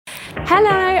Hello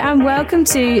and welcome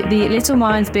to the Little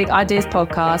Minds Big Ideas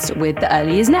podcast with the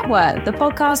Early Years Network, the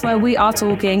podcast where we are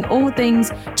talking all things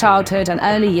childhood and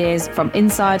early years from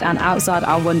inside and outside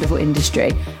our wonderful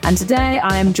industry. And today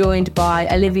I am joined by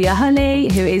Olivia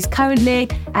Hulley, who is currently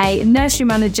a nursery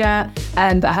manager,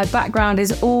 but her background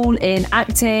is all in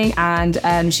acting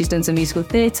and she's done some musical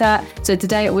theatre. So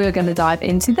today we're going to dive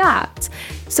into that.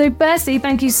 So firstly,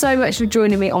 thank you so much for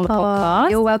joining me on the podcast.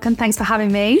 You're welcome. Thanks for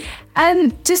having me.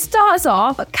 To start us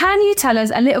off, can you tell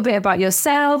us a little bit about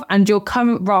yourself and your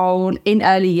current role in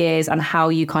early years and how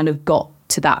you kind of got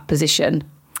to that position?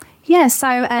 Yeah, so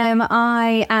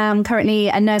I am currently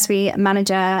a nursery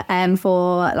manager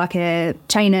for like a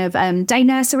chain of day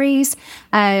nurseries.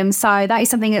 So that is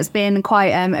something that's been quite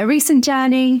a recent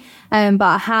journey, but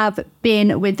I have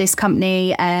been with this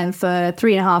company for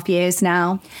 3.5 years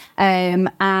now. And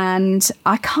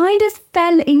I kind of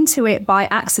fell into it by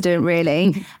accident,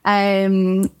 really.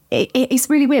 It's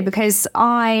really weird because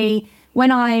when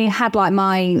I had like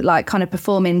my like kind of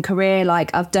performing career,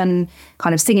 like I've done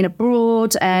kind of singing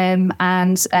abroad and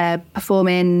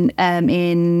performing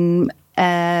in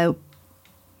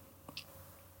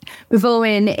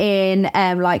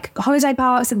like holiday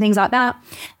parks and things like that.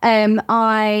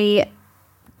 I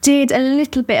did a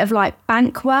little bit of like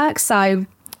bank work, so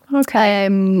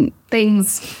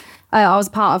things. I was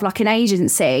part of like an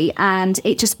agency, and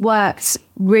it just worked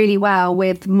really well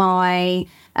with my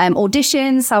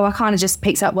auditions. So I kind of just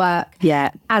picked up work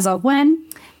as I went,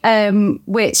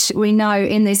 which we know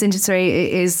in this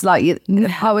industry is like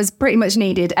I was pretty much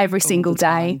needed every single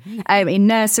day in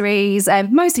nurseries,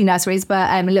 mostly nurseries, but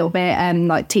a little bit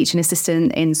like teaching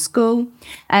assistant in school.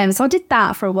 So I did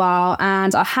that for a while,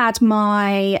 and I had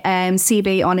my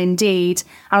CV on Indeed.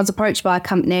 I was approached by a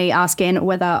company asking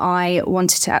whether I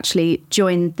wanted to actually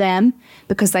join them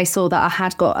because they saw that I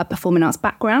had got a performing arts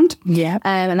background. Yeah.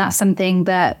 And that's something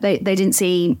that they didn't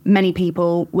see many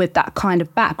people with that kind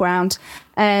of background.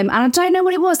 And I don't know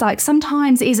what it was like.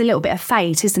 Sometimes it is a little bit of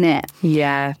fate, isn't it?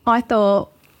 Yeah. I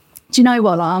thought, do you know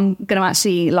what? Like, I'm going to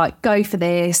actually like go for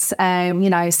this,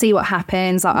 see what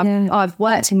happens. Like, I've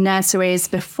worked in nurseries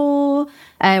before.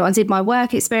 I did my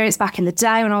work experience back in the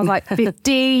day when I was like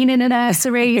 15 in a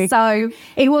nursery. So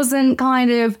it wasn't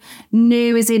kind of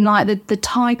new as in like the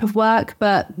type of work,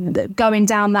 but going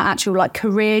down that actual like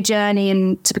career journey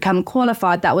and to become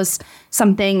qualified, that was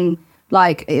something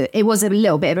like it was a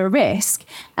little bit of a risk.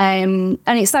 And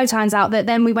it so turns out that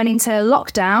then we went into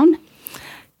lockdown,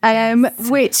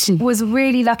 which was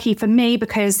really lucky for me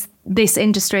because this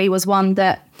industry was one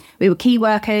that we were key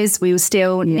workers, we were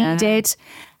still needed.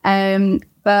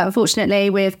 But unfortunately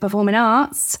with performing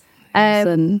arts,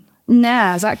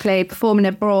 exactly, performing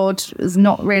abroad was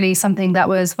not really something that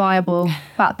was viable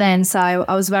back then. So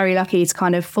I was very lucky to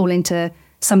kind of fall into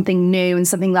something new and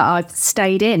something that I've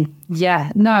stayed in.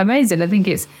 Yeah, no, amazing. I think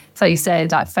it's like you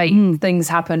said, like fate, things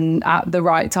happen at the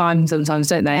right time sometimes,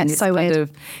 don't they? And it's so kind weird.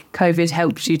 of COVID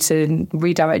helps you to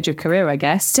redirect your career, I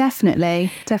guess.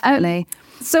 Definitely.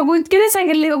 So we're going to take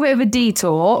a little bit of a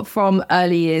detour from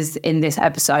early years in this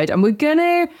episode, and we're going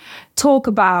to talk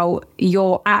about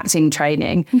your acting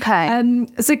training. Okay.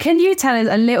 So can you tell us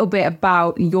a little bit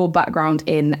about your background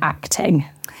in acting?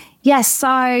 Yes.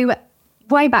 So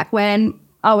way back when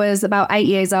I was about 8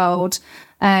 years old,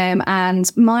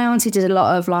 and my auntie did a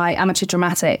lot of like amateur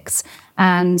dramatics,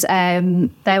 and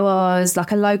there was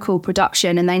like a local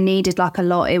production and they needed like a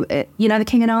lot, the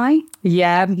King and I?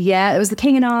 Yeah, it was the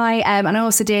King and I, and I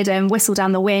also did Whistle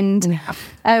Down the Wind,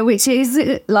 which is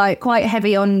like quite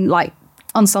heavy on like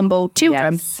ensemble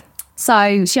children. Yes.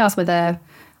 So she asked whether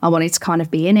I wanted to kind of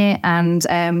be in it, and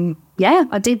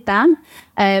I did that.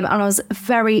 And I was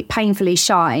very painfully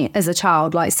shy as a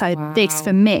child. Like, so this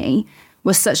for me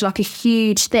was such like a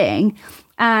huge thing.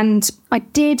 And I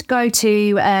did go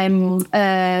to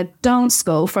a dance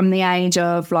school from the age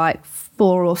of like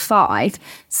 4 or 5.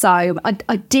 So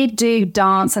I did do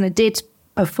dance and I did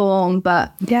perform,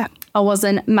 but I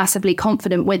wasn't massively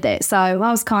confident with it. So I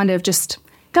was kind of just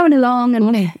going along,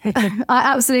 and I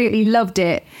absolutely loved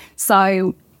it.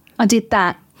 So I did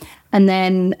that. And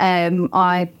then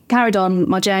I carried on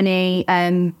my journey.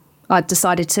 I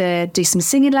decided to do some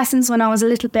singing lessons when I was a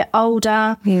little bit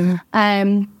older. Yeah.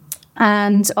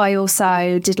 And I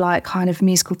also did like kind of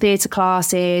musical theatre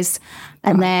classes.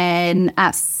 And then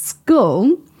at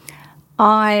school,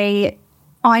 I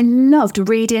loved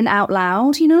reading out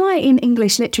loud, like in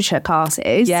English literature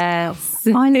classes. Yes.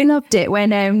 I loved it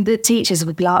when the teachers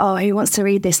would be like, oh, who wants to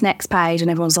read this next page?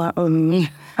 And everyone's like,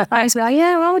 I was like,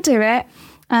 yeah, I'll do it.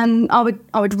 And I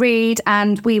would read,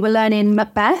 and we were learning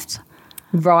Macbeth.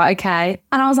 Right, okay.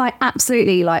 And I was like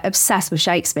absolutely like obsessed with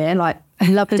Shakespeare. Like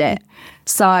Loved it.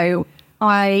 So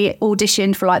I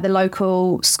auditioned for like the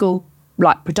local school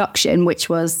like production, which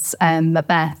was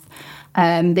Macbeth.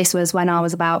 This was when I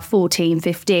was about 14,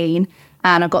 15,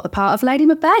 and I got the part of Lady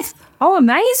Macbeth. Oh,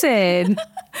 amazing.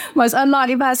 Most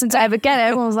unlikely person to ever get it.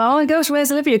 Everyone was like, oh my gosh,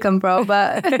 where's Olivia come from?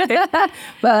 But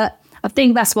I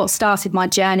think that's what started my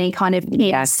journey kind of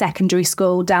in secondary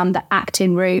school down the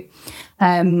acting route.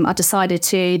 I decided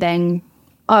to then,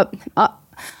 I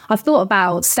thought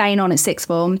about staying on at sixth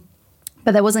form,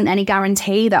 but there wasn't any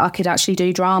guarantee that I could actually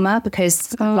do drama because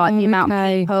the amount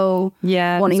of people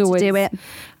wanting to do it.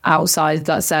 Outside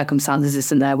that circumstances,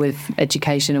 isn't there, with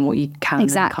education and what you can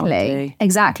and can't do.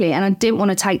 Exactly. And I didn't want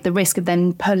to take the risk of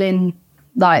then pulling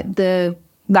like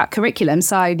that curriculum.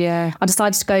 So I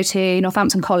decided to go to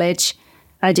Northampton College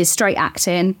and I did straight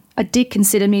acting. I did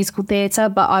consider musical theatre,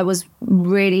 but I was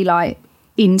really like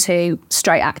into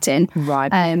straight acting.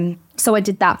 Right. So I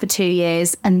did that for 2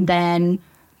 years and then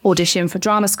auditioned for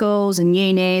drama schools and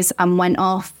unis and went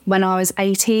off when I was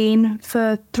 18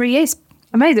 for 3 years.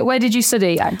 Amazing. Where did you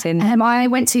study acting? I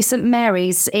went to St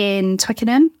Mary's in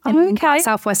Twickenham, in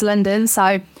southwest London.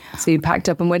 So you packed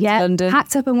up and went to London?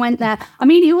 Packed up and went there. I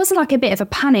mean, it was like a bit of a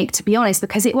panic, to be honest,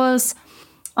 because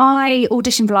I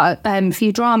auditioned for like a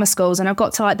few drama schools and I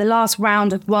got to like the last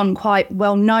round of one quite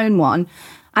well-known one.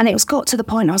 And it was got to the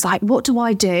point I was like, what do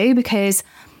I do? Because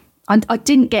I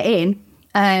didn't get in,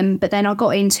 but then I got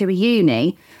into a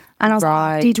uni and I was like,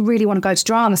 I did really want to go to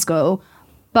drama school.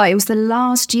 But it was the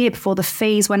last year before the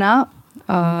fees went up.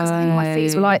 Because I think my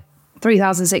fees were like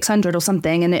 3,600 or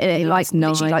something. And it like,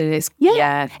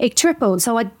 it tripled.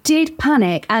 So I did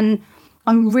panic. And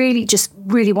I'm really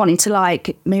wanting to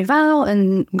like move out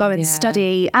and go and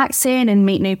study acting and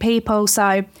meet new people.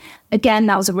 So again,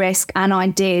 that was a risk. And I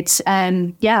did,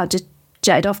 I just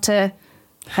jetted off to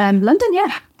London,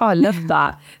 Oh, I love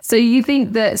that. So you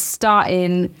think that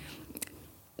starting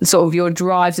sort of your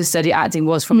drive to study acting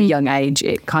was from a young age?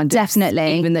 It kind of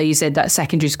definitely, even though you said that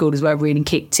secondary school is where it really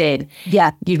kicked in.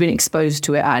 You'd been exposed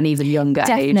to it at an even younger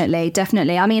age.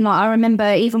 Definitely. I mean, like I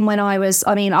remember even when I was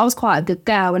quite a good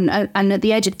girl, and at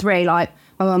the age of 3, like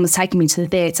my mum was taking me to the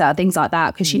theatre, things like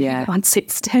that, because she can't sit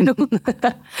still.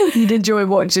 You'd enjoy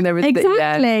watching everything.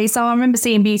 Exactly. So I remember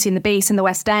seeing Beauty and the Beast in the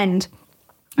West End,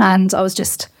 and I was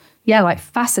just like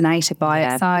fascinated by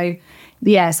it.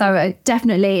 So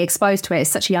definitely exposed to it at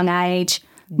such a young age.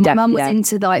 My mum was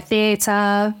into like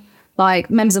theatre, like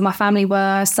members of my family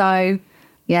were. So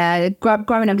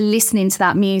growing up listening to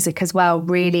that music as well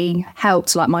really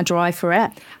helped like my drive for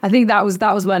it. I think that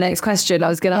was my next question. I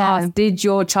was going to ask, did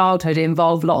your childhood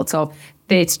involve lots of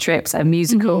theatre trips and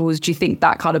musicals? Do you think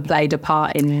that kind of played a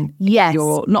part in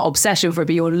your, not obsession for it,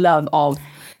 but your love of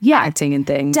acting and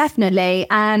things? Definitely.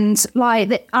 And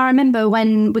like I remember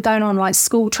when we're going on like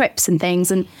school trips and things,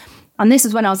 and this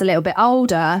is when I was a little bit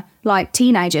older, like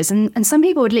teenagers, and some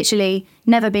people had literally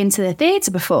never been to the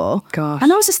theatre before. Gosh.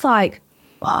 And I was just like,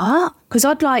 what? Because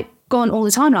I'd like gone all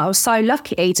the time. Like, I was so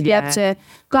lucky to be able to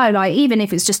go, like even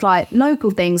if it's just like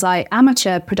local things like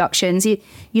amateur productions, you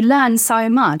learn so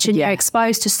much and you're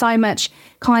exposed to so much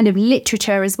kind of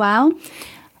literature as well.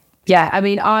 Yeah, I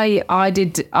mean, I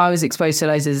was exposed to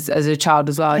loads as a child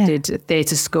as well. I did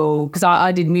theatre school because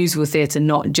I did musical theatre,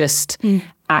 not just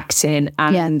acting.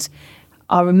 And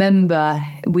I remember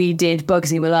we did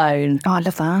Bugsy Malone. Oh, I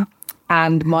love that.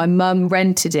 And my mum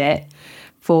rented it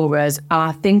for us. And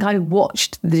I think I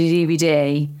watched the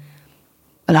DVD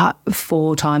like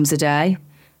 4 times a day.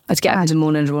 I'd get up in the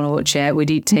morning, I'd want to watch it.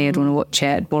 We'd eat tea, I'd want to watch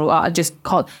it. I just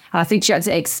can't. And I think she had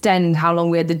to extend how long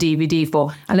we had the DVD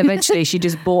for. And eventually she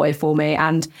just bought it for me.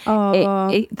 And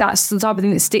that's the type of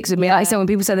thing that sticks with me. Like I said, when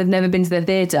people say they've never been to the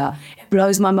theatre, it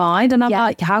blows my mind. And I'm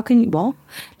like, how can you, what?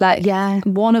 Like,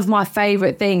 one of my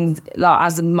favourite things, like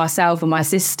as myself and my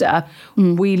sister,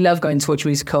 we love going to watch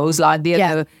musicals. Like the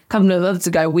other couple of months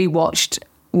ago,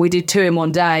 we did 2 in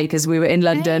one day because we were in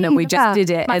London and we just did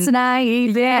it.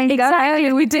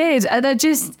 Exactly, we did. And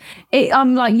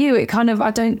I'm like you, it kind of,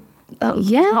 I don't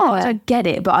get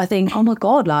it, but I think, oh my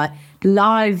God, like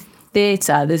live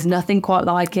theatre, there's nothing quite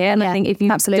like it. And I think if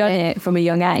you've done it from a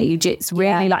young age, it's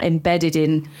really like embedded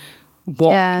in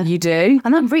what you do.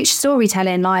 And that rich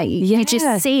storytelling, like you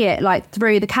just see it like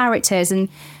through the characters, and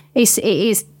it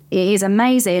is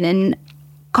amazing. And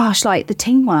gosh, like the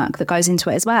teamwork that goes into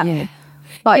it as well.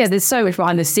 Like, there's so much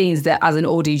behind the scenes that as an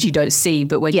audience you don't see,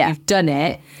 but when you've done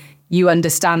it, you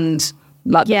understand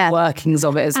like the workings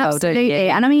of it as well, don't you?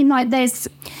 And I mean, like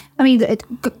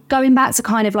going back to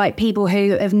kind of like people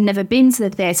who have never been to the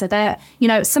theatre, there, you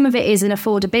know, some of it is an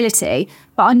affordability,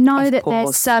 but I know that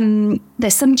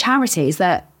there's some charities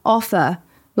that offer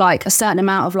like a certain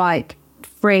amount of like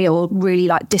free or really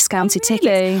like discounted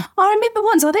tickets. I remember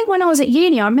once, I think when I was at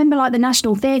uni, I remember like the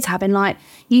National Theatre having like,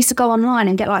 you used to go online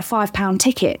and get like £5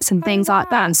 tickets and things like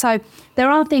that. And so there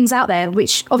are things out there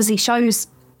which obviously shows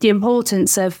the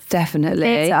importance of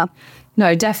theatre.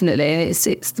 No, definitely.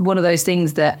 It's one of those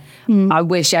things that I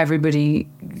wish everybody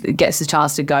gets the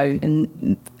chance to go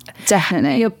and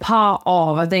definitely be a part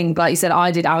of. I think, like you said,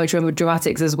 I did Our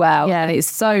Dramatics as well. Yeah. And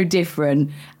it's so different.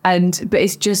 But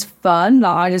it's just fun.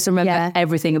 Like, I just remember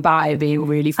everything about it being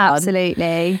really fun.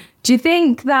 Absolutely. Do you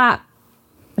think that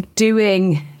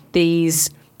doing these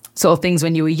sort of things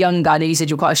when you were younger, I know you said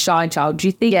you're quite a shy child, do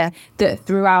you think that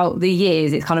throughout the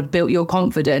years it's kind of built your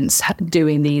confidence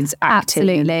doing these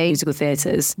acting musical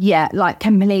theatres? Yeah, like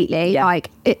completely. Like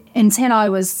until I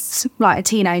was like a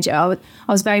teenager, I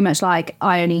was very much like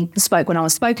I only spoke when I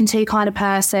was spoken to kind of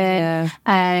person.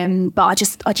 But I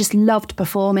just loved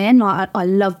performing. Like I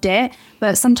loved it.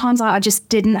 But sometimes I just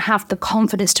didn't have the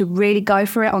confidence to really go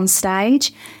for it on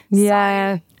stage.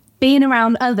 Yeah. So being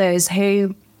around others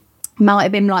who might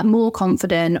have been like more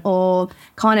confident or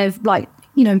kind of like,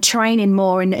 you know, training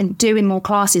more and doing more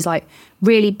classes, like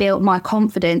really built my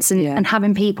confidence and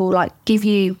having people like give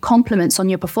you compliments on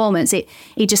your performance. It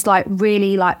just like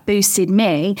really like boosted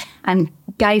me and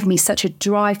gave me such a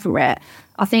drive for it.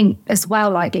 I think as well,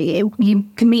 like you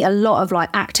can meet a lot of like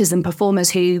actors and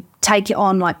performers who take it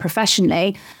on like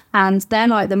professionally, and they're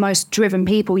like the most driven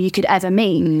people you could ever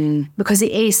meet because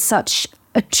it is such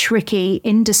a tricky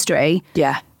industry.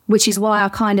 Yeah. Which is why I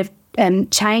kind of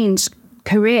changed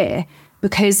career,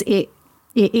 because it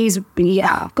is, you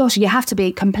have to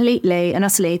be completely and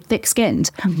utterly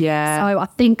thick-skinned. Yeah. So I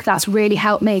think that's really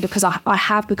helped me because I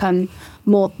have become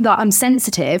more, that I'm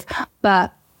sensitive,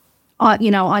 but I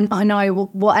know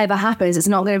whatever happens, it's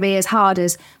not going to be as hard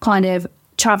as kind of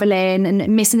travelling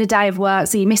and missing a day of work,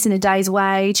 so you're missing a day's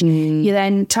wage. You're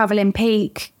then travelling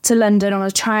peak to London on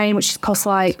a train, which costs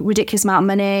like ridiculous amount of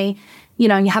money. You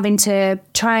know, you're having to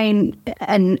train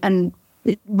and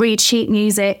read sheet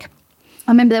music.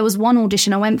 I remember there was one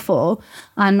audition I went for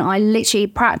and I literally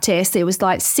practiced. It was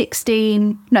like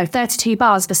 32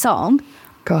 bars of a song.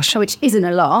 Gosh. Which isn't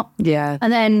a lot. Yeah.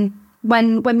 And then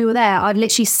when we were there, I'd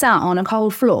literally sat on a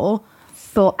cold floor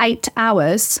for 8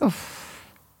 hours.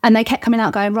 And they kept coming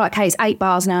out going, right, okay, it's 8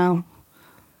 bars now.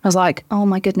 I was like, oh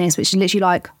my goodness, which is literally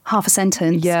like half a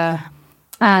sentence. Yeah.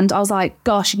 And I was like,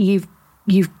 gosh, you've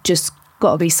just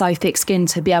got to be so thick-skinned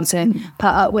to be able to put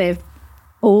up with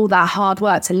all that hard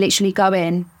work to literally go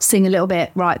in, sing a little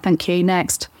bit, right, thank you,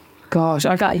 next. Gosh,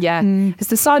 I got it's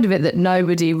the side of it that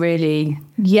nobody really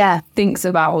thinks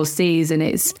about or sees, and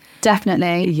it's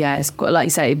definitely it's got, like you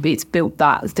say, it's built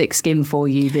that thick skin for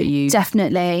you that you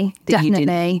definitely you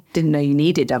didn't know you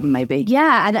needed, maybe.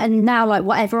 And now like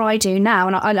whatever I do now,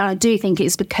 and I do think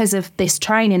it's because of this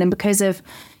training and because of,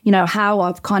 you know, how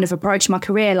I've kind of approached my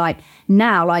career. Like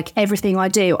now, like everything I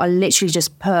do, I literally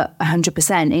just put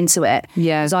 100% into it.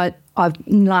 Yeah. Because I've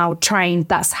now trained,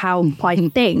 that's how I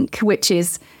think, which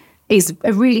is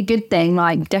a really good thing.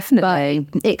 Like definitely.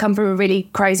 But it come from a really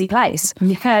crazy place.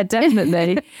 Yeah,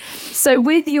 definitely. So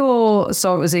with your,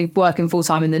 obviously working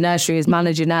full-time in the nursery as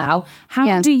manager now,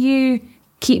 how do you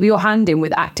keep your hand in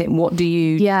with acting? What do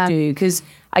you do? Because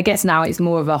I guess now it's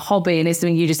more of a hobby and it's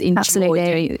something you just enjoy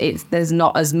doing. There's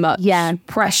not as much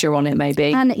pressure on it,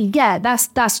 maybe. And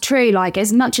that's true. Like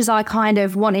as much as I kind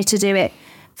of wanted to do it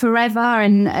forever,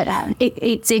 and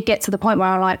it did get to the point where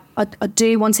I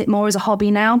do want it more as a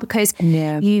hobby now, because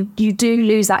you do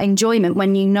lose that enjoyment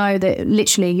when you know that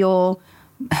literally you're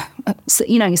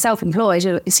self-employed,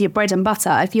 it's your bread and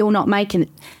butter. If you're not making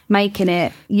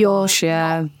it, you're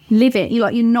living.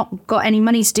 You're not got any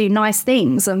money to do nice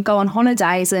things and go on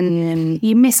holidays, and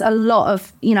you miss a lot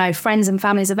of friends and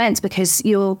family's events because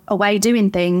you're away doing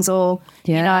things, or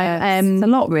it's a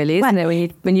lot, really, isn't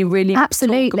it? When you really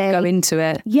absolutely go into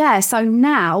it. Yeah. So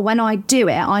now when I do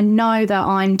it, I know that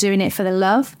I'm doing it for the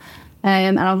love,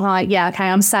 and I'm like, okay,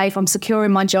 I'm safe. I'm secure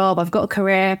in my job. I've got a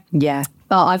career. Yeah.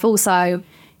 But I've also,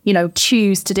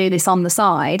 choose to do this on the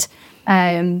side.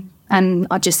 And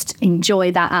I just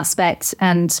enjoy that aspect.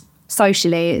 And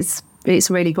socially, it's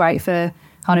really great for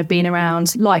kind of being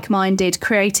around like-minded,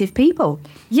 creative people.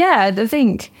 Yeah, I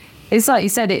think it's like you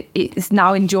said, it's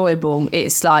now enjoyable.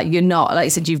 It's like you're not, like you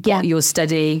said, you've got your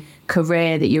steady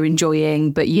career that you're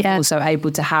enjoying, but you're also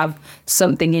able to have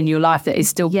something in your life that is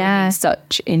still bringing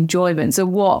such enjoyment. So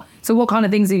what kind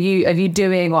of things are you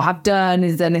doing or have done?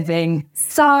 Is there anything?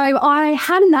 So I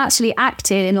hadn't actually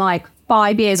acted in like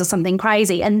 5 years or something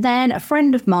crazy, and then a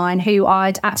friend of mine who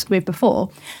I'd acted with before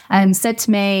said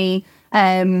to me,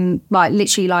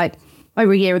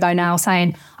 over a year ago now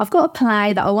saying, I've got a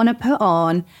play that I want to put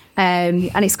on, and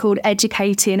it's called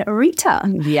Educating Rita.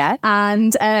 Yeah.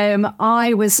 And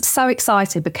I was so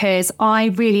excited because I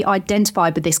really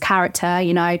identified with this character.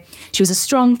 You know, she was a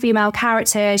strong female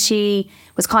character. She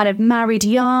was kind of married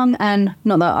young, and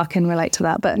not that I can relate to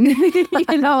that, but you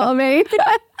know what I mean?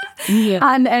 Yeah.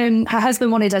 And her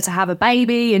husband wanted her to have a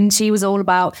baby, and she was all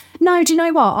about, no, do you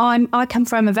know what? I come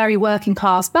from a very working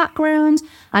class background,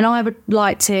 and I would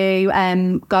like to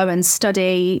go and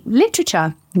study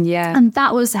literature. Yeah. And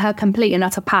that was her complete and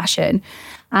utter passion.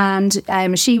 And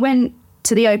she went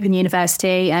to the Open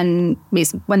University, and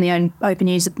it's when the Open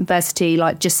University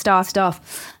like just started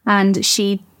off, and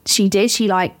she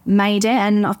like made it.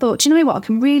 And I thought, do you know what, I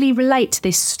can really relate to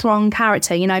this strong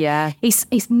character, you know. Yeah.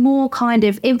 It's more kind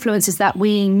of influences that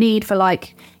we need for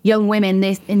like young women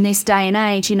in this day and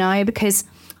age, you know, because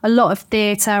a lot of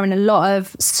theatre and a lot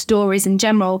of stories in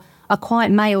general are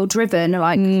quite male driven,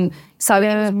 like so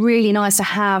it was really nice to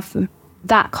have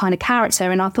that kind of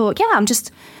character. And I thought, yeah,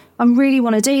 I really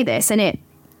want to do this, and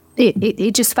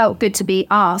it just felt good to be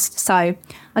asked. So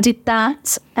I did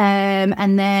that,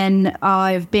 and then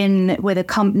I've been with a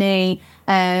company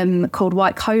called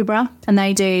White Cobra, and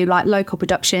they do like local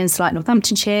productions to like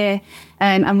Northamptonshire,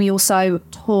 and we also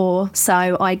tour.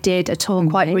 So I did a tour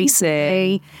quite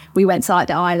recently. We went to like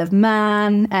the Isle of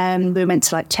Man, we went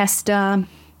to like Chester,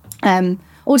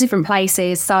 all different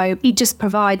places. So it just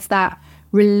provides that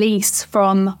release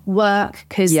from work,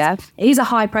 because it is a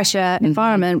high pressure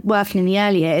environment working in the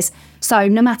early years. So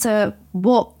no matter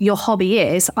what your hobby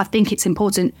is, I think it's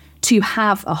important to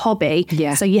have a hobby.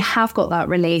 Yeah. So you have got that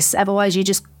release. Otherwise you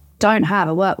just don't have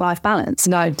a work-life balance.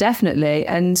 No, definitely.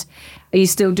 And are you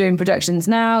still doing productions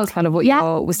now? It's kind of what we're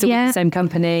still with the same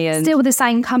company. And still with the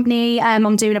same company.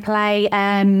 I'm doing a play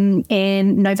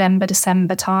in November,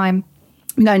 December time.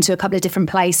 I'm going to a couple of different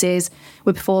places.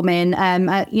 We're performing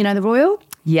at, the Royal.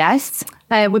 Yes.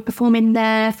 We're performing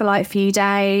there for like a few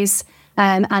days.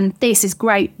 And this is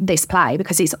great, this play,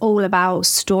 because it's all about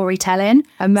storytelling.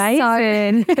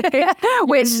 Amazing.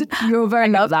 Which you're very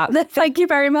love that. Thank you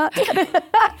very much.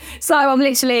 So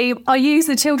I use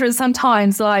the children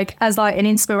sometimes as an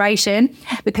inspiration,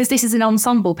 because this is an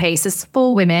ensemble piece. There's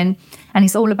 4 women, and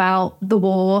it's all about the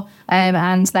war.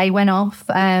 And they went off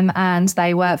and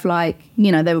they worked they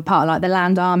were part of like the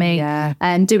land army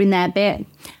and doing their bit.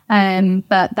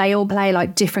 But they all play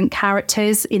like different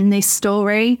characters in this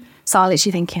story. So I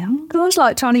literally thinking, oh gosh,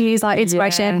 like trying to use like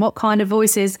inspiration. What kind of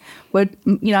voices would,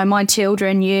 my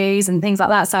children use and things like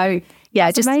that. So yeah,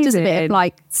 just a bit of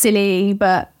like silly,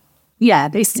 but yeah,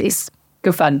 this is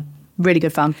good fun. Really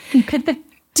good fun.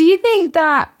 Do you think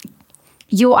that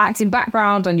your acting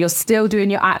background, and you're still doing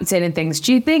your acting and things,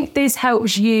 do you think this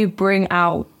helps you bring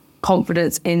out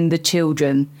confidence in the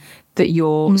children that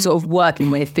you're sort of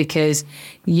working with, because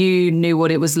you knew what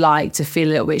it was like to feel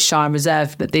a little bit shy and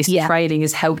reserved, but this training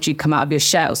has helped you come out of your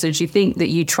shell? So do you think that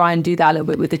you try and do that a little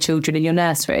bit with the children in your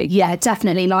nursery? Yeah,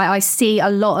 definitely. Like I see a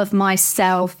lot of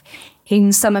myself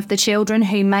in some of the children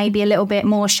who may be a little bit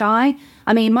more shy.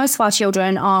 I mean, most of our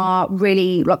children are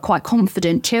really like quite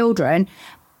confident children,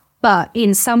 but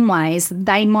in some ways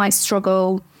they might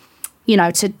struggle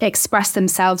to express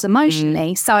themselves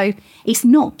emotionally. So it's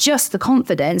not just the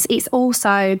confidence, it's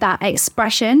also that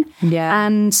expression. Yeah.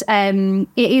 And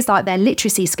it is like their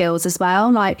literacy skills as well.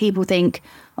 Like people think,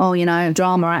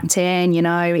 drama acting,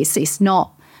 it's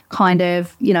not kind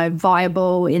of,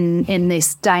 viable in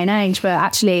this day and age. But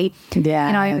actually,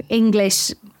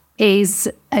 English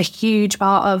is a huge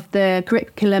part of the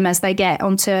curriculum as they get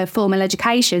onto formal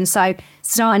education. So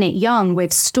starting it young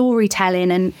with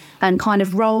storytelling and kind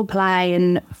of role play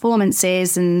and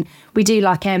performances. And we did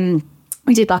like a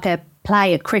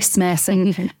play at Christmas,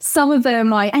 and some of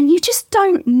them and you just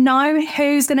don't know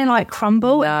who's going to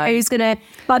crumble, who's going to,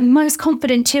 the most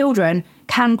confident children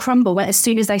can crumble as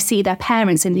soon as they see their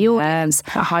parents in the audience.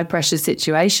 A high pressure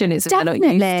situation. It's not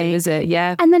used to, is it?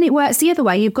 Yeah. And then it works the other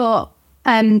way. You've got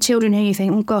children who you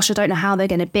think, oh gosh, I don't know how they're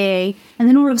going to be, and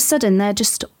then all of a sudden they're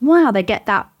just they get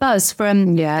that buzz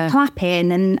from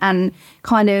clapping and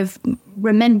kind of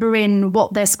remembering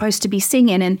what they're supposed to be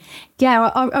singing. And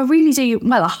I really do,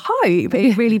 I hope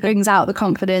it really brings out the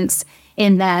confidence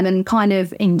in them and kind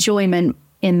of enjoyment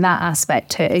in that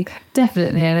aspect too.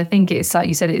 Definitely. And I think it's like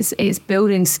you said, it's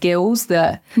building skills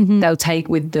that they'll take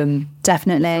with them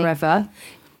definitely forever.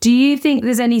 Do you think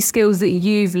there's any skills that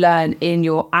you've learned in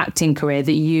your acting career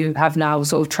that you have now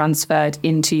sort of transferred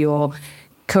into your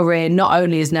career, not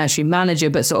only as nursery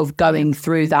manager, but sort of going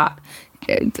through that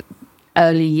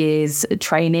early years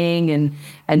training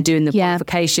and doing the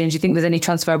qualifications? Do you think there's any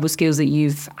transferable skills that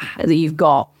you've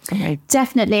got? Okay.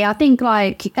 Definitely. I think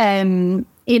like in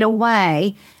a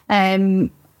way,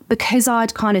 because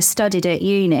I'd kind of studied at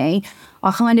uni,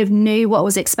 I kind of knew what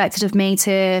was expected of me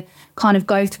to kind of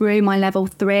go through my level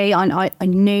 3. I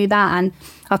knew that, and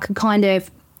I could kind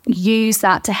of use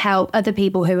that to help other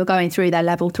people who are going through their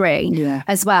level 3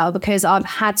 as well, because I've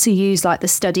had to use like the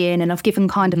studying, and I've given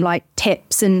kind of like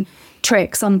tips and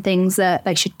tricks on things that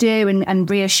they should do, and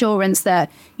reassurance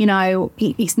that, you know,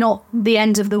 it's not the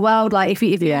end of the world. Like if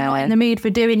you're not in the mood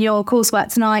for doing your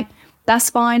coursework tonight,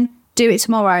 that's fine. Do it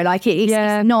tomorrow. Like it's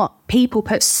not, people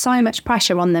put so much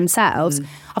pressure on themselves.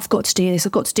 I've got to do this.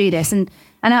 I've got to do this. And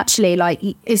actually, like,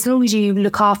 as long as you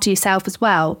look after yourself as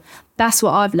well, that's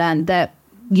what I've learned, that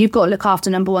you've got to look after,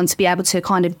 number one, to be able to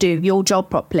kind of do your job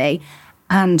properly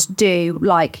and do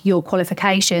like your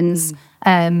qualifications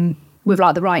with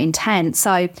like the right intent.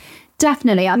 So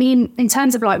definitely, I mean, in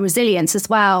terms of like resilience as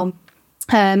well,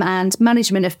 and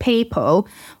management of people,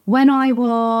 when I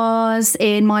was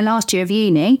in my last year of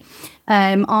uni,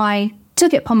 I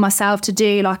took it upon myself to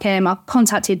do like, I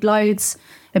contacted loads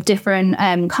of different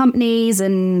companies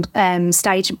and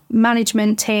stage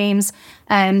management teams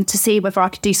to see whether I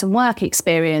could do some work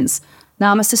experience.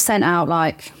 Now, I must have sent out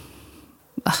like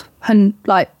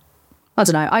I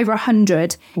don't know, over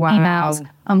 100 emails,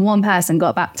 and one person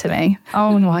got back to me.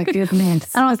 Oh my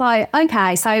goodness. And I was like,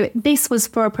 okay, so this was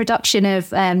for a production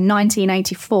of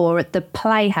 1984 at the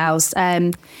Playhouse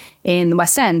in the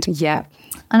West End. Yeah.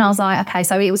 And I was like, okay,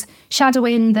 so it was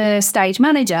shadowing the stage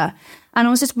manager. And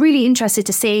I was just really interested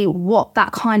to see what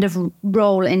that kind of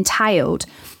role entailed.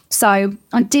 So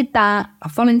I did that, I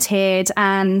volunteered,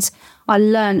 and I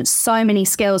learned so many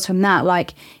skills from that,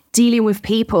 like dealing with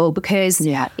people, because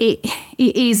it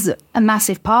is a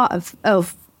massive part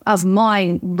of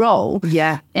my role.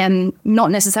 Yeah. And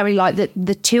not necessarily like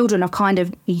the children are kind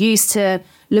of used to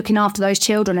looking after those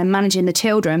children and managing the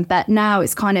children, but now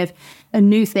it's kind of a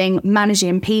new thing,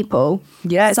 managing people.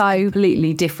 Yeah, it's a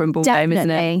completely different ballgame, isn't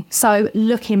it? So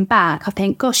looking back, I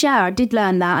think, gosh, yeah, I did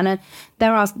learn that. And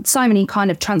there are so many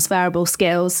kind of transferable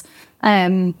skills.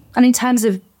 And in terms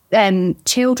of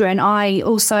children, I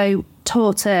also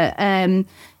taught a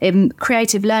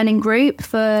creative learning group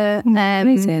for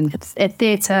a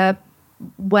theatre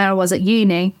where I was at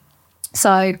uni.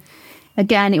 So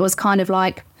again, it was kind of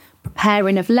like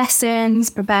preparing of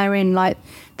lessons, preparing like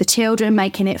the children,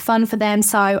 making it fun for them.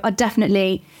 So I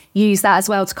definitely use that as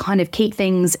well to kind of keep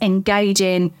things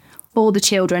engaging for the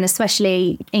children,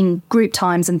 especially in group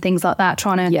times and things like that,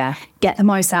 trying to get the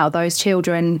most out of those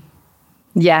children.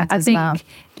 Yeah, I think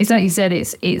it's like you said,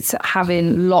 it's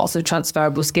having lots of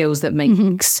transferable skills that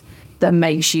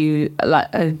makes you like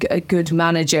a good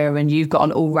manager, and you've got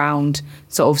an all-round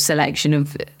sort of selection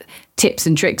of tips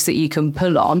and tricks that you can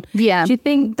pull on. Yeah. Do you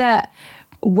think that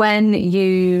when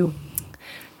you're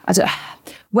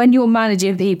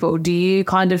managing people, do you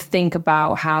kind of think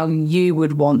about how you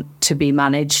would want to be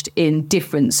managed in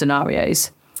different scenarios?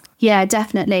 Yeah,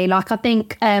 definitely. Like I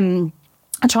think I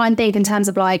try and think in terms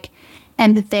of like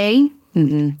empathy.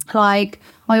 Like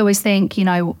I always think, you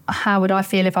know, how would I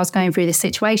feel if I was going through this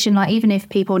situation? Like even if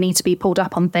people need to be pulled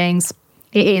up on things,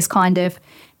 it is kind of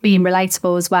being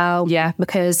relatable as well. Yeah.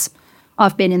 Because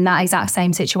I've been in that exact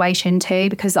same situation too,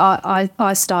 because I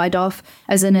started off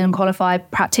as an unqualified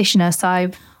practitioner. So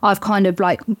I've kind of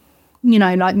like, you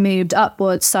know, like moved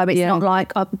upwards. So it's not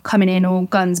like I'm coming in all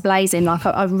guns blazing. Like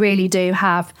I really do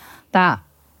have that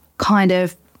kind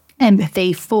of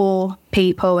empathy for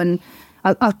people, and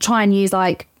I'll try and use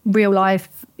like real life,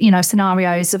 you know,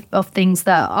 scenarios of things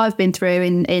that I've been through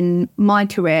in my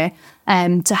career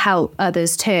to help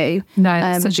others too.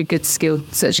 No, such a good skill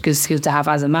to have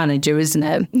as a manager, isn't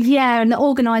it? Yeah, and the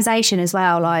organisation as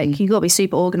well. Like you've got to be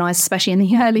super organised, especially in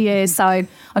the early years. So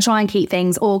I try and keep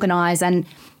things organised, and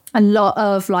a lot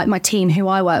of like my team who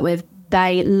I work with,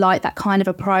 they like that kind of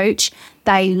approach.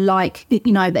 They like,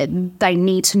 you know, they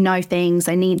need to know things.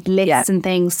 They need lists and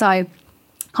things. So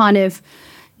kind of,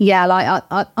 like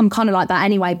I'm kind of like that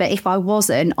anyway. But if I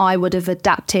wasn't, I would have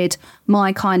adapted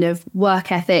my kind of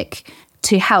work ethic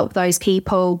to help those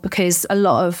people, because a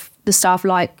lot of the staff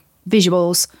like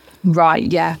visuals.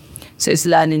 Right, yeah. So it's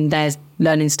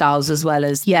learning styles as well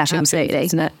as absolutely,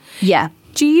 isn't it? Yeah.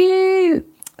 Do you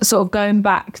sort of, going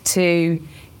back to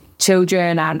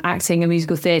children and acting and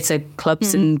musical theatre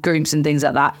clubs and groups and things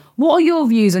like that, what are your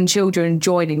views on children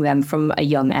joining them from a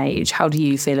young age? How do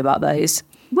you feel about those?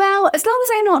 Well, as long as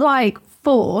they're not like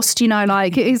forced, you know,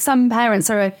 like some parents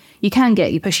are, you can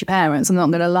get your pushy parents, I'm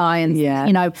not going to lie. And, Yeah.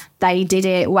 you know, they did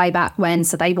it way back when,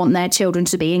 so they want their children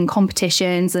to be in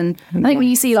competitions. And I think when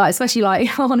you see, like, especially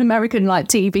like on American like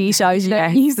TV shows, you know,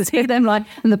 you used to see them like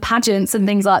in the pageants and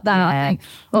things like that. Yeah. I think,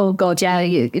 oh God, yeah,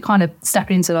 you're kind of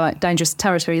stepping into like dangerous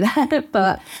territory there.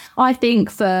 But I think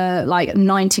for like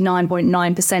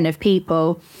 99.9% of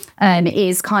people, it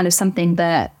is kind of something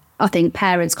that I think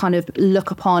parents kind of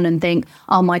look upon and think,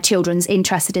 oh, my children's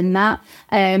interested in that.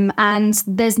 And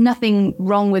there's nothing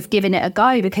wrong with giving it a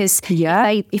go, because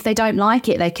if they don't like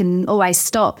it, they can always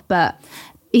stop. But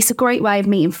it's a great way of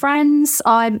meeting friends.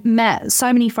 I met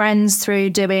so many friends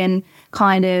through doing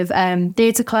kind of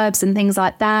theatre clubs and things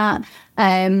like that.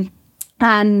 And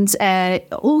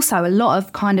also a lot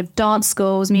of kind of dance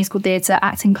schools, musical theatre,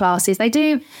 acting classes. They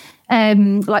do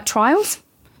like trials.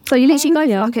 So you literally go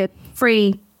for like a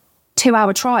free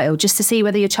 2-hour trial just to see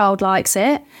whether your child likes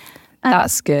it.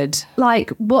 That's good.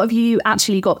 Like, what have you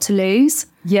actually got to lose?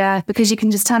 Yeah. Because you can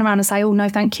just turn around and say, oh, no,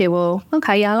 thank you. Or,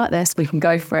 okay, yeah, I like this. We can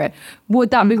go for it. Would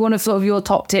that be one of sort of your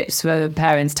top tips for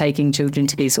parents taking children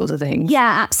to these sorts of things?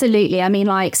 Yeah, absolutely. I mean,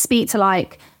 like, speak to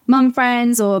like mum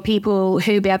friends or people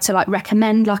who be able to like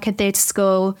recommend like a theatre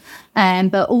school.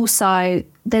 But also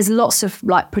there's lots of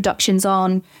like productions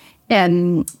on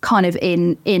kind of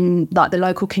in like the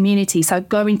local community. So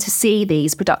going to see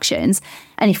these productions,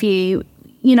 and if you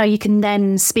know, you can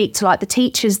then speak to like the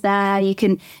teachers there. You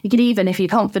can even, if you're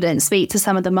confident, speak to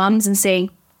some of the mums and see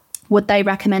would they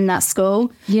recommend that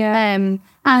school. Yeah.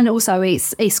 And also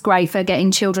it's great for getting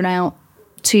children out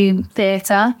to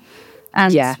theatre,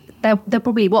 and they'll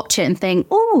probably watch it and think,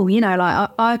 oh, you know, like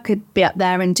I could be up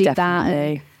there and do that,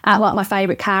 and act like my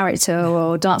favourite character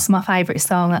or dance my favourite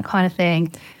song, that kind of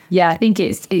thing. Yeah, I think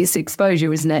it's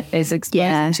exposure, isn't it? It's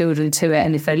exposing children to it,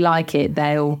 and if they like it,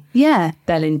 they'll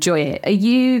enjoy it. Are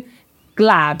you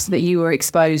glad that you were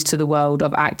exposed to the world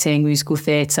of acting, musical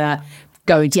theatre,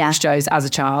 going to shows as a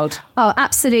child? Oh,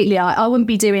 absolutely. I wouldn't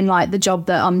be doing like the job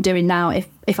that I'm doing now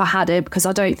if I had it, because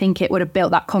I don't think it would have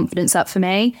built that confidence up for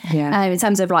me. Yeah. In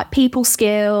terms of like people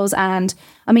skills, and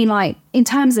I mean, like in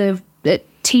terms of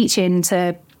teaching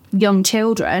to young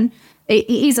children, it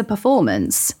is a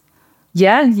performance.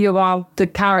 Yeah, you are the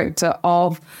character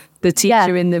of the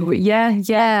teacher in the...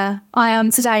 Yeah. I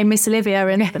am today Miss Olivia,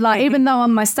 and like, even though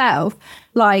I'm myself,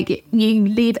 like, you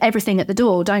leave everything at the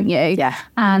door, don't you? Yeah.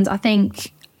 And I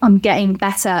think I'm getting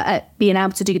better at being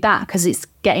able to do that, because it's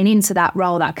getting into that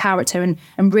role, that character,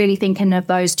 and really thinking of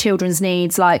those children's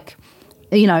needs, like,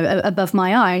 you know, above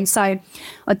my own. So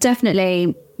I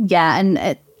definitely,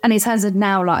 and in terms of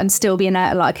now, like, I'm still being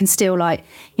able, like, I can still, like,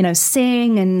 you know,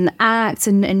 sing and act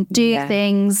and do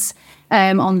things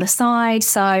on the side.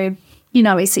 So, you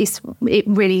know, it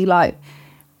really, like,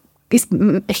 it's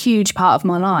a huge part of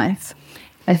my life.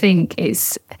 I think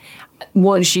it's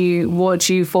once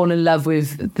you fall in love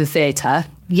with the theatre,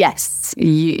 yes,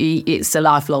 it's a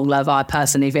lifelong love, I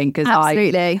personally think. Cause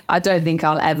absolutely. I don't think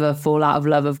I'll ever fall out of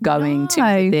love of going to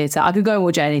the theatre. I could go and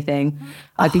watch anything.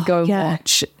 I could go and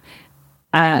watch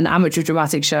an amateur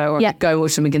dramatic show, or I could go and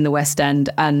watch something in the West End.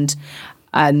 And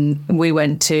we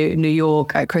went to New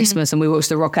York at Christmas and we watched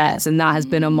the Rockettes, and that has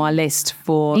been on my list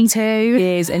for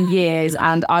years and years.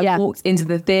 And I walked into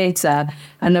the theatre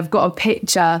and I've got a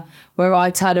picture where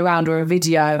I turn around, or a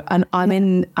video, and I'm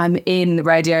in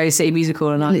Radio City Music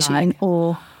Hall, and I'm literally like,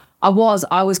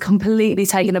 I was completely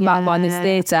taken aback by this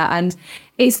theatre. And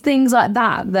it's things like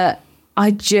that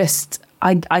I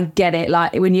get it.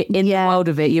 Like, when you're in the world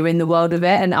of it, you're in the world of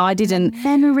it. And I didn't...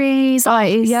 Memories.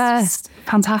 It's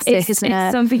fantastic, isn't it?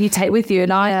 It's something you take with you.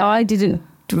 And I didn't...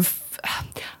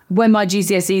 When my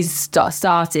GCSEs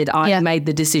started, I made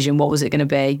the decision, what was it going to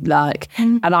be? Like,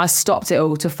 and I stopped it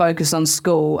all to focus on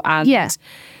school. And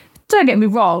don't get me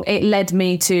wrong, it led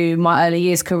me to my early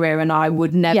years career, and I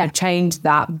would never change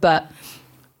that. But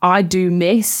I do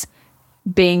miss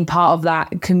being part of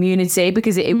that community,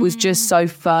 because it was just so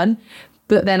fun.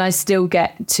 But then I still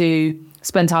get to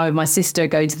spend time with my sister,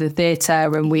 going to the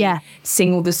theatre, and we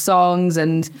sing all the songs.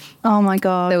 And oh my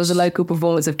God, there was a local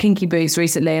performance of Kinky Boots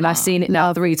recently, and I've seen it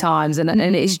now 3 times. And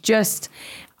it's just,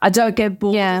 I don't get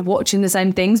bored watching the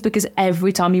same things, because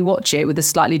every time you watch it with a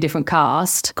slightly different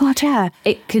cast,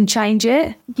 it can change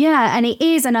it. Yeah, and it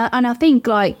is. And I think,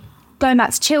 like, going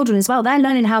back to children as well, they're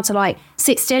learning how to, like,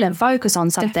 sit still and focus on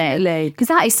something. Definitely. Because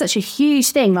that is such a huge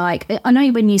thing. Like, I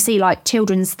know when you see, like,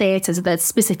 children's theatres, there's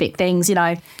specific things, you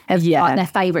know, of like their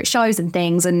favourite shows and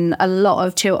things. And a lot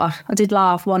of children, I did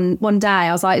laugh one day.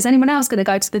 I was like, is anyone else going to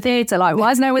go to the theatre? Like,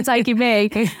 why is no one taking me?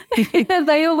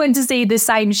 They all went to see the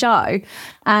same show.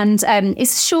 And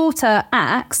it's shorter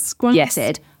acts,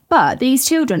 granted, but these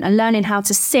children are learning how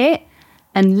to sit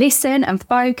and listen and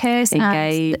focus.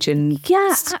 Engage and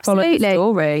follow absolutely. the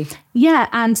story. Yeah,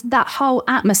 and that whole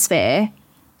atmosphere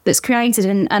that's created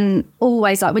and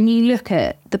always, like, when you look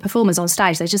at the performers on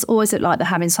stage, they just always look like they're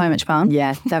having so much fun.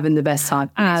 Yeah, they're having the best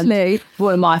time. And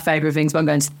one of my favourite things when I'm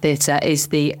going to the theatre is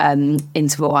the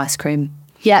interval ice cream.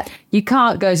 Yeah. You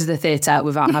can't go to the theatre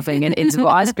without having an interval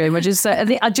ice cream. I just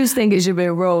think it should be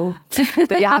a rule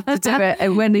that you have to do it.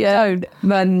 And when you don't,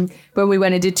 when we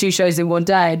went and did 2 shows in one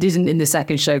day, I didn't in the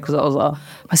second show because I was like,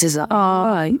 my sister's like, oh,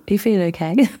 right, you feel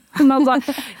okay? And I was like,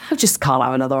 I just can't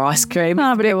have another ice cream.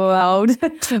 But it will hold.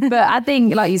 But I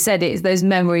think, like you said, it's those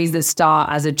memories that start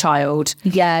as a child.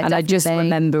 Yeah, and definitely. I just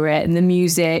remember it, and the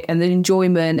music and the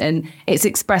enjoyment, and it's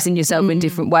expressing yourself in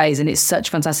different ways, and it's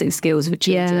such fantastic skills for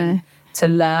children to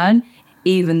learn,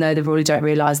 even though they probably don't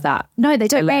realise that. No, they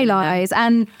don't realise.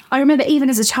 And I remember even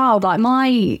as a child, like,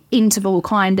 my interval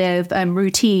kind of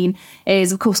routine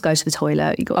is, of course, go to the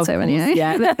toilet. You got to, haven't you?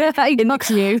 Yeah. In the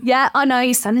queue. Yeah, I know,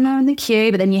 you're standing there in the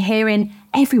queue, but then you're hearing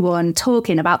everyone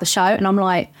talking about the show, and I'm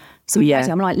like,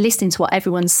 I'm like listening to what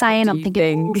everyone's saying. I'm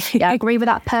thinking, I agree with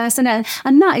that person. And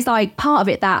that is like part of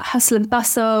it, that hustle and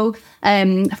bustle,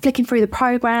 flicking through the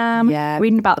programme,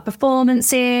 reading about the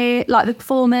performances, like the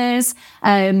performers,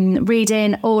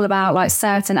 reading all about like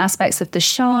certain aspects of the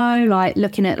show, like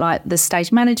looking at like the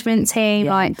stage management team,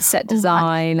 like set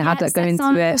design, how that go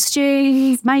into it.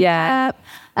 Costumes, makeup,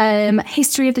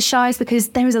 history of the shows, because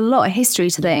there is a lot of history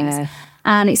to things. Yeah.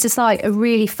 And it's just like a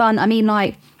really fun, I mean,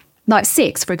 like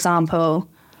Six, for example.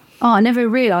 Oh, I never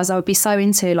realised I would be so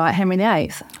into like Henry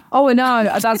VIII. Oh, no,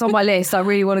 that's on my list. I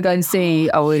really want to go and see.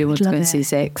 I really want to go and see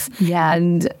Six. Yeah,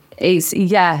 and it's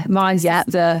mine's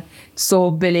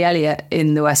saw Billy Elliot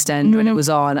in the West End when it was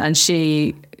on, and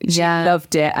she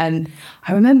loved it. And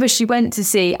I remember she went to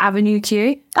see Avenue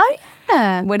Q. Oh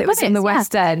yeah, when it was in the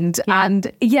West End,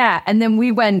 and then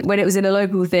we went when it was in a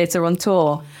local theatre on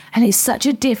tour, and it's such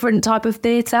a different type of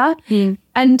theatre.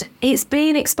 And it's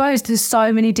been exposed to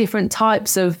so many different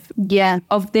types of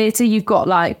theatre. You've got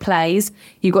like plays,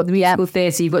 you've got the musical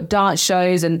theatre, you've got dance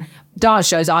shows, and dance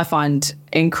shows I find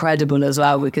incredible as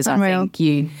well, because I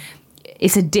think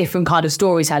it's a different kind of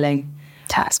storytelling.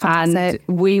 That's fantastic.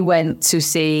 And we went to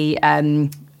see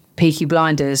Peaky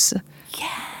Blinders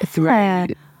through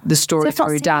the story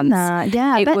through dance. That.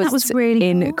 Yeah, I bet that was really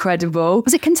incredible. Cool.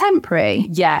 Was it contemporary?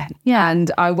 Yeah.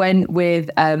 And I went with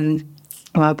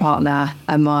my partner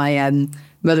and my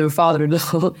mother and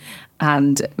father-in-law,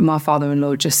 and my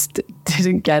father-in-law just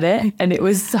didn't get it, and it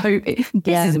was so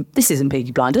this isn't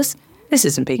Peaky Blinders. This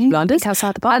isn't Peaky Blinders.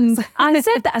 Outside the box. And I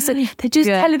said that. I said they're just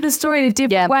telling the story in a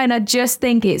different way, and I just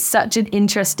think it's such an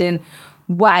interesting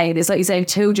way. And it's like you say,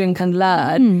 children can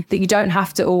learn that you don't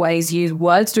have to always use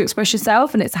words to express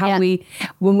yourself, and it's how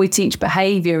when we teach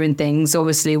behaviour and things,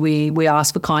 obviously we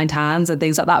ask for kind hands and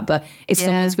things like that, but if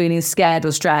someone's feeling scared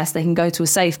or stressed, they can go to a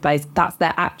safe place. That's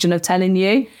their action of telling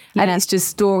you, and it's just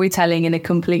storytelling in a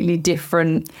completely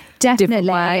different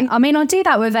way. I mean, I do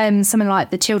that with something like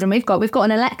the children we've got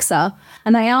an Alexa,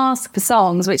 and they ask for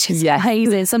songs, which is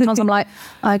amazing. Sometimes I'm like,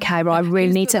 okay, right, I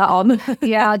really need to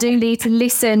I do need to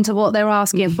listen to what they're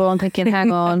asking for. I'm thinking,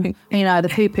 hang on, the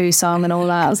poo-poo song and all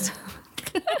that.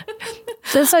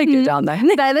 They're so good, aren't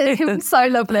they? They're so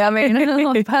lovely. I mean,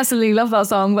 I personally love that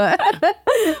song, but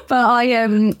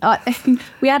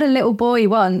we had a little boy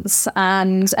once,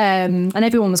 and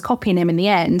everyone was copying him in the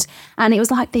end, and it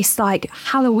was like this like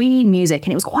Halloween music,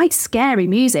 and it was quite scary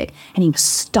music, and he was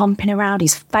stomping around.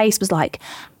 His face was like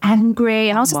angry,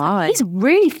 and I was like, he's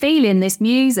really feeling this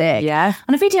music. Yeah.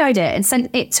 And I videoed it and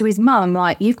sent it to his mum,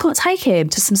 like, you've got to take him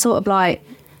to some sort of like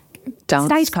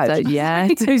stagecoach.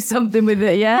 Do something with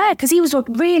it. Yeah, because he was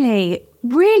really,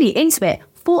 really into it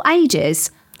for ages.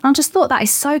 And I just thought that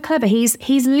is so clever. He's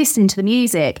listening to the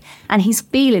music and he's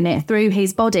feeling it through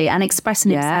his body and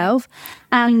expressing himself.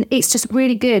 And it's just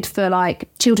really good for like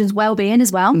children's well-being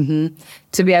as well. Mm-hmm.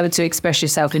 To be able to express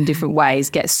yourself in different ways,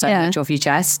 get so much off your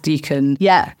chest. You can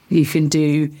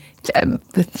do.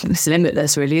 It's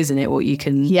limitless, really, isn't it? What you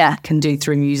can do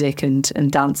through music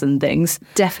and dance and things.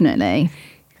 Definitely.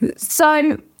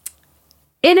 So,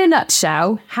 in a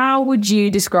nutshell, how would you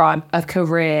describe a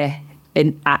career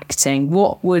in acting?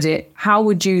 How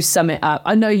would you sum it up?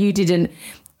 I know you didn't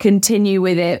continue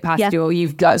with it past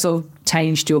you've got sort of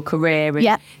changed your career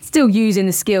and still using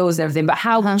the skills and everything, but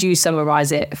how would you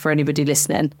summarise it for anybody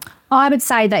listening? I would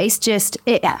say that it's just,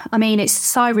 it's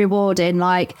so rewarding,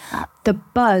 like the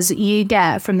buzz you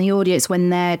get from the audience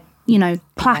when they're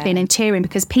clapping and cheering,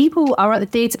 because people are at the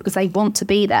theatre because they want to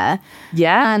be there.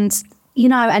 Yeah. And,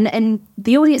 and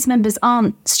the audience members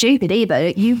aren't stupid either.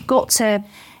 You've got to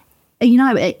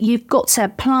you've got to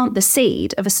plant the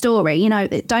seed of a story.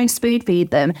 Don't spoon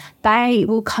feed them. They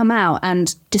will come out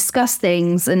and discuss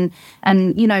things and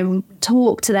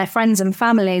talk to their friends and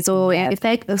families, or if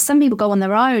some people go on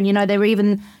their own, they're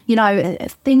even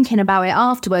thinking about it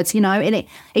afterwards, and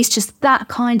it's just that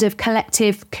kind of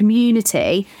collective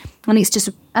community, and it's just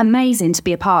amazing to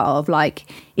be a part of. Like,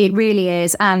 it really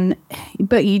is.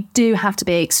 But you do have to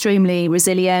be extremely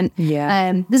resilient.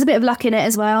 There's a bit of luck in it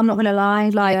as well, I'm not gonna lie.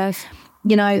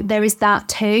 There is that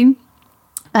too,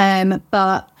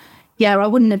 but I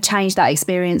wouldn't have changed that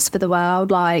experience for the world.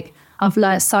 Like, I've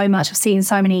learned so much. I've seen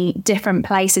so many different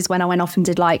places when I went off and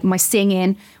did like my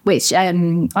singing, which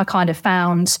I kind of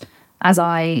found as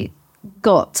I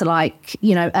got to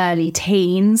early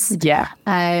teens.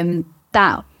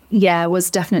 That was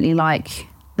definitely like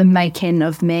the making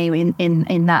of me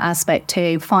in that aspect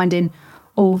too. Finding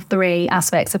all three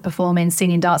aspects of performing,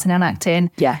 singing, dancing and acting.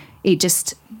 It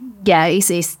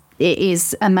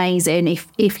is amazing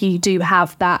if you do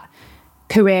have that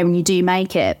career and you do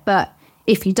make it. But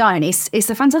if you don't, it's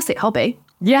a fantastic hobby.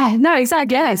 Yeah, no,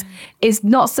 exactly. Yes. It's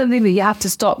not something that you have to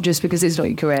stop just because it's not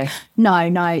your career. No,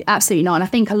 absolutely not. And I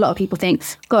think a lot of people think,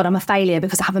 God, I'm a failure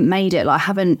because I haven't made it. Like, I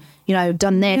haven't,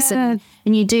 done this. Yeah.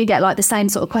 And you do get like the same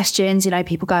sort of questions,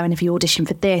 people going, if you audition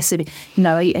for this, are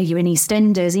you in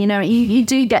EastEnders? You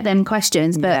do get them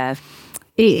questions, but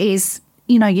it is,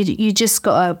 you just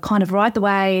got to kind of ride the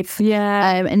wave.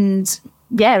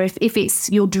 If it's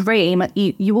your dream,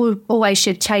 you always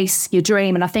should chase your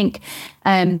dream. And I think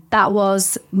that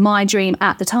was my dream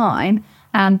at the time.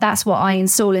 And that's what I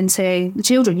install into the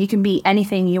children. You can be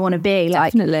anything you want to be.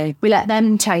 Definitely. Like, we let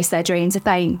them chase their dreams. If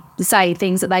they say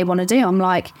things that they want to do, I'm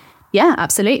like, yeah,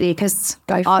 absolutely. Because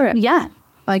go for it. Yeah,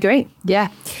 I agree. Yeah.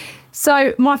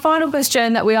 So my final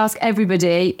question that we ask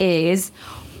everybody is,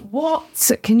 what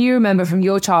can you remember from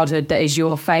your childhood that is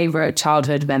your favourite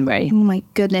childhood memory? Oh my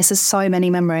goodness, there's so many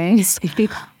memories.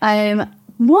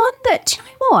 One that, do you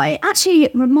know what? It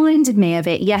actually reminded me of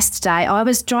it yesterday. I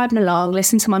was driving along,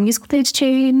 listening to my musical theatre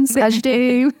tunes, as you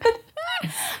do.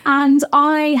 And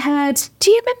I heard,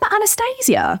 do you remember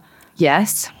Anastasia?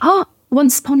 Yes. Oh,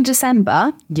 Once Upon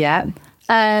December. Yeah.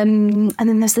 And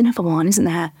then there's another one, isn't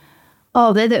there?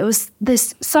 Oh,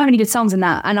 there's so many good songs in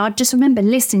that. And I just remember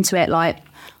listening to it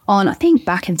on, I think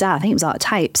back in the day, I think it was like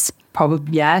tapes.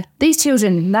 Probably, yeah. These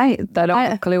children, they don't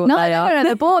have a clue what they are. No,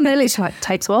 they're born, they're literally like,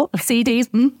 tapes what? CDs?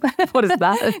 What is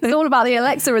that? It's all about the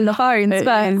Alexa and the phones.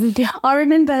 But I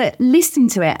remember listening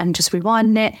to it and just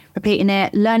rewinding it, repeating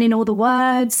it, learning all the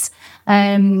words.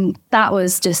 That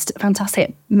was just a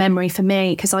fantastic memory for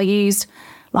me because I used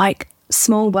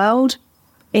Small World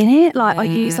in it. I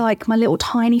used my little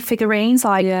tiny figurines.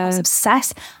 I was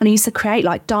obsessed, and I used to create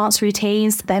dance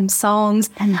routines to them songs.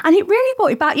 And it really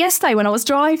brought it back yesterday when I was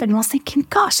driving, and I was thinking,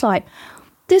 gosh,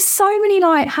 there's so many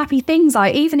happy things.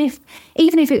 Even if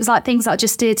it was things that I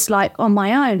just did on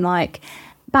my own.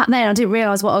 Back then, I didn't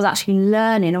realise what I was actually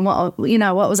learning and what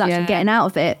I was actually getting out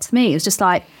of it. To me, it was just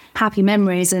happy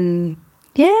memories, and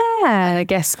I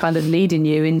guess kind of leading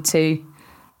you into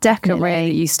definitely career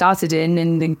that you started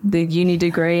in the uni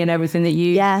degree and everything that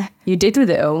you did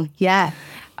with it all. Yeah.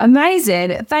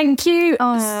 Amazing. Thank you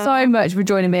so much for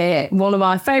joining me. One of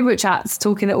my favourite chats,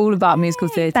 talking all about musical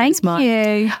theatre. Thank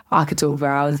you. I could talk for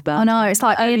hours, but I know, it's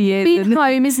being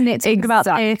home, isn't it? Talking about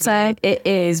theatre. It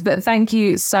is, but thank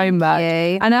you so much.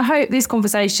 And I hope this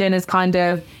conversation has kind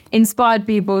of inspired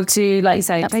people to, like you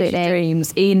say, chase your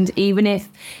dreams. And even if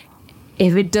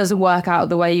it doesn't work out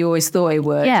the way you always thought it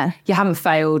would, you haven't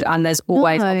failed, and there's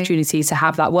always opportunity to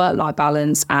have that work-life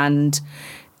balance and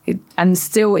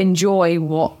still enjoy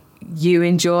what you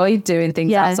enjoy, doing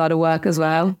things outside of work as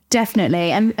well.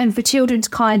 Definitely. And for children to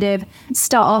kind of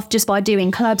start off just by doing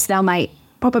clubs, they'll make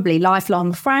probably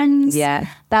lifelong friends. Yeah.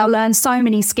 They'll learn so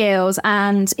many skills,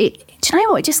 and do you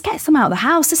know what? It just gets them out of the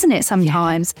house, doesn't it,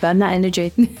 sometimes? Burn that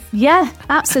energy. Yeah,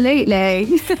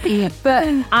 absolutely.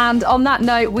 And on that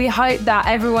note, we hope that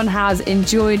everyone has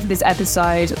enjoyed this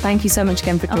episode. Thank you so much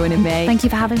again for joining me. Thank you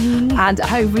for having me. And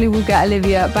hopefully we'll get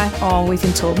Olivia back on. We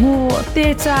can talk more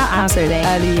theatre and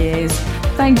early years.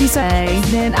 Thank you so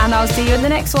much, and I'll see you in the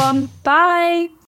next one. Bye.